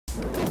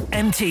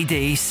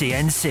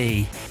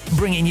MTDCNC,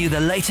 bringing you the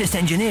latest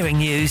engineering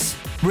news,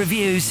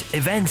 reviews,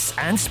 events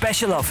and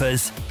special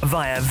offers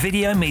via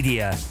video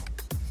media.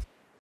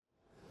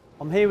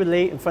 I'm here with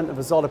Lee in front of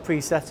a Zoller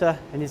presetter,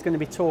 and he's going to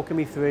be talking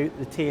me through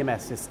the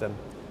TMS system.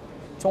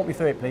 Talk me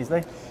through it, please,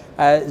 Lee.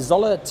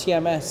 Zoller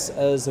TMS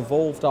has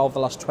evolved over the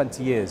last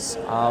 20 years.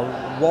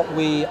 What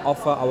we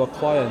offer our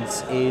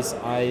clients is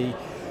a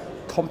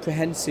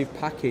comprehensive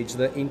package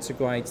that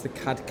integrates the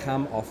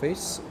CAD/CAM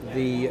office,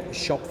 the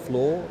shop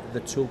floor, the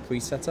tool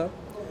presetter,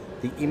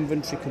 the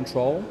inventory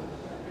control,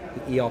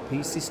 the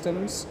ERP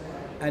systems,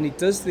 and it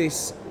does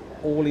this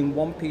all in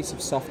one piece of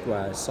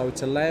software, so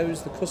it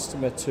allows the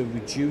customer to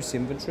reduce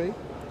inventory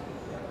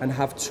and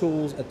have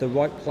tools at the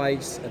right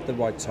place at the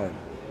right time.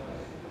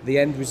 The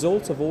end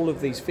result of all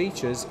of these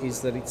features is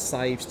that it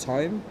saves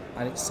time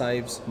and it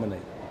saves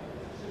money.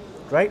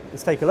 Great,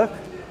 let's take a look.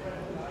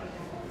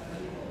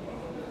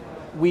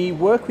 We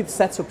work with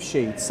setup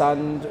sheets,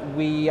 and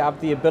we have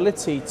the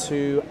ability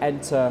to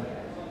enter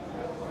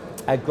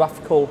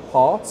graphical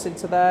parts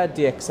into there,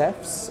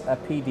 DXFs,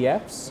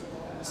 PDFs.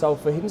 So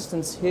for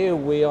instance here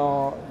we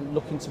are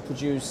looking to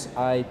produce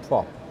a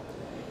prop.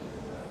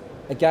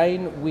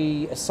 Again,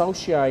 we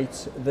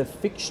associate the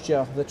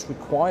fixture that's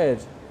required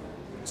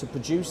to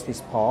produce this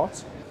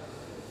part.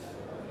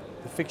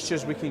 The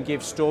fixtures, we can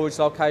give storage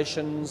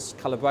locations,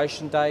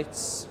 calibration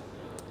dates,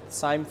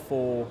 same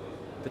for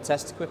the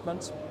test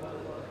equipment.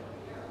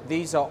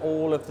 These are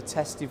all of the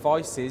test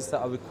devices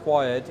that are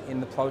required in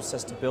the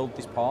process to build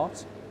this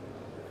part.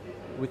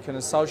 We can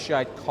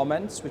associate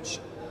comments, which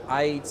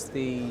aids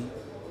the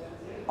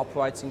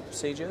operating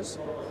procedures.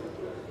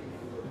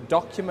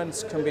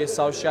 Documents can be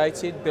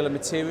associated, bill of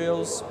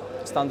materials,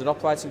 standard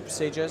operating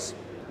procedures.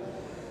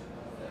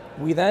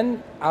 We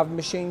then have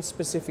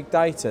machine-specific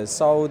data.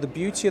 So the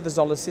beauty of the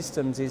Zoller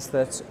systems is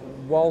that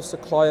whilst a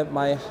client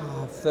may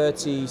have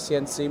 30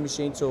 CNC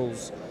machine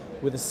tools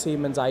with a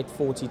Siemens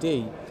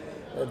 840D,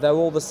 they're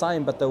all the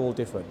same, but they're all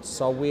different.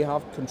 So we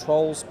have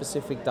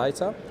control-specific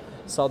data,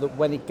 so that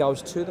when it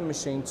goes to the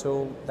machine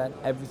tool, then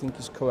everything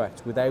is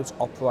correct without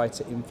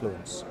operator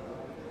influence.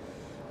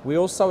 We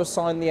also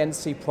assign the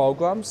NC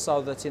program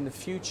so that in the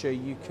future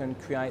you can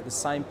create the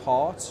same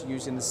part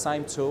using the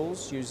same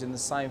tools, using the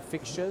same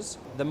fixtures.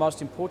 The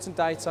most important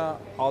data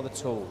are the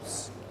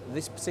tools.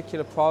 This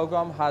particular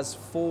program has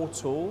 4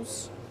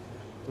 tools,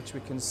 which we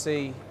can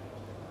see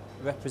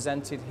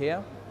represented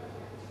here.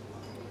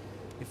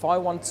 If I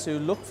want to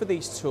look for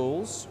these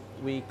tools,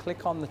 we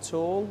click on the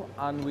tool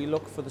and we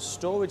look for the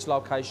storage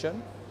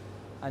location,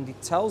 and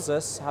it tells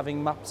us,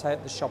 having mapped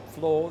out the shop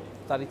floor,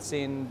 that it's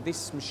in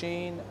this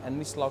machine and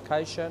this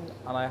location,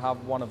 and I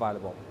have one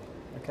available.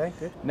 Okay,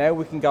 good. Now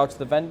we can go to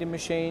the vending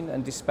machine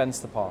and dispense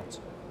the part.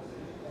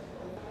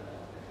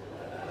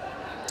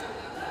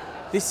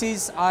 This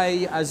is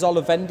a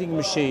Zoller vending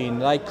machine.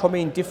 They come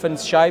in different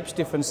shapes,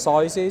 different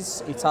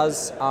sizes. It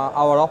has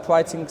our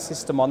operating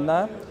system on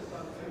there,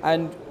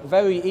 and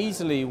very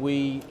easily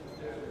we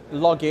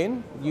log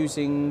in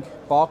using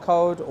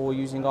barcode or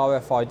using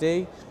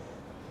RFID.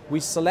 We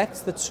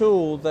select the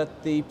tool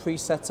that the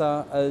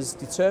presetter has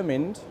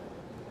determined.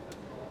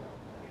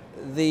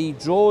 The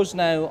drawers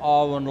now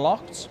are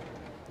unlocked,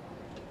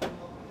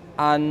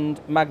 and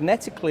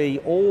magnetically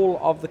all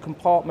of the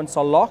compartments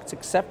are locked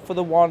except for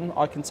the one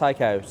I can take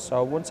out.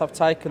 So once I've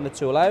taken the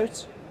tool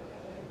out,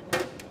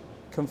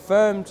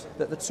 confirmed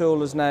that the tool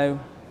has now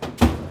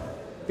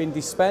been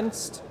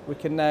dispensed, we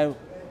can now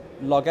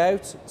log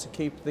out to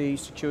keep the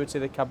security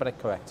of the cabinet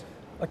correct.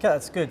 Okay,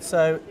 that's good.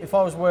 So if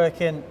I was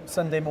working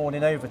Sunday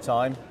morning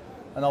overtime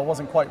and I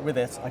wasn't quite with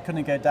it, I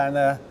couldn't go down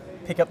there,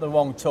 pick up the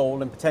wrong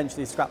tool and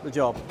potentially scrap the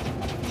job.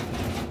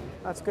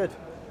 That's good.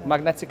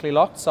 Magnetically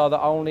locked, so that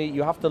only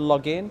you have to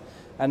log in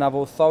and have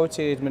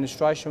authority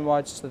administration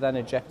rights to then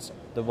eject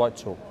the right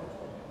tool.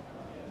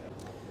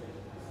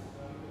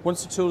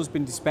 Once the tool has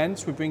been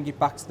dispensed, we bring it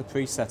back to the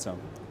presetter.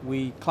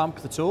 We clamp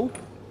the tool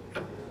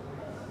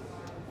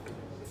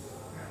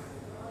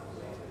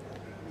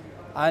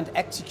and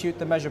execute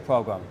the measure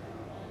program.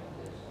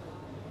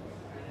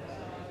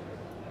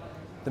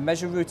 The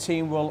measure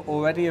routine will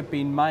already have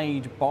been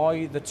made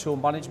by the tool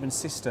management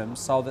system,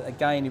 so that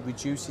again it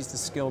reduces the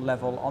skill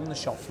level on the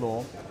shop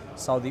floor,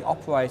 so the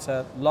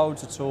operator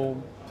loads a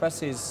tool,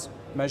 presses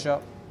measure,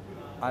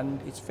 and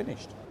it's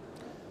finished.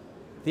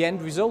 The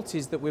end result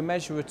is that we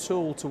measure a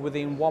tool to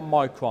within 1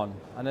 micron,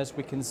 and as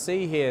we can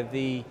see here,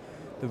 the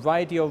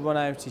radial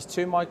runout is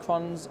 2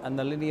 microns and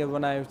the linear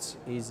runout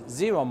is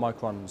 0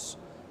 microns.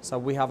 So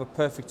we have a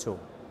perfect tool.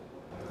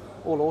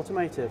 All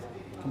automated?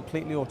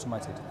 Completely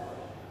automated.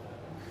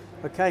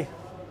 Okay,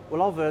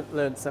 well I've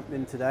learned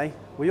something today.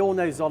 We all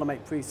know Zoller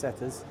make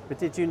presetters, but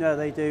did you know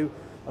they do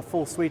a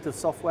full suite of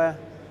software?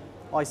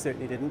 I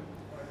certainly didn't.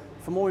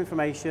 For more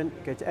information,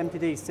 go to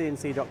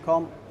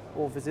mtdcnc.com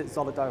or visit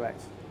Zoller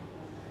Direct.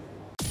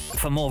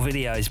 For more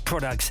videos,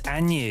 products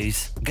and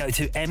news, go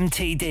to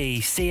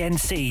mtdcnc.com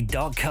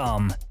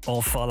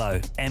or follow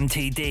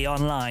MTD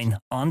Online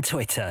on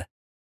Twitter.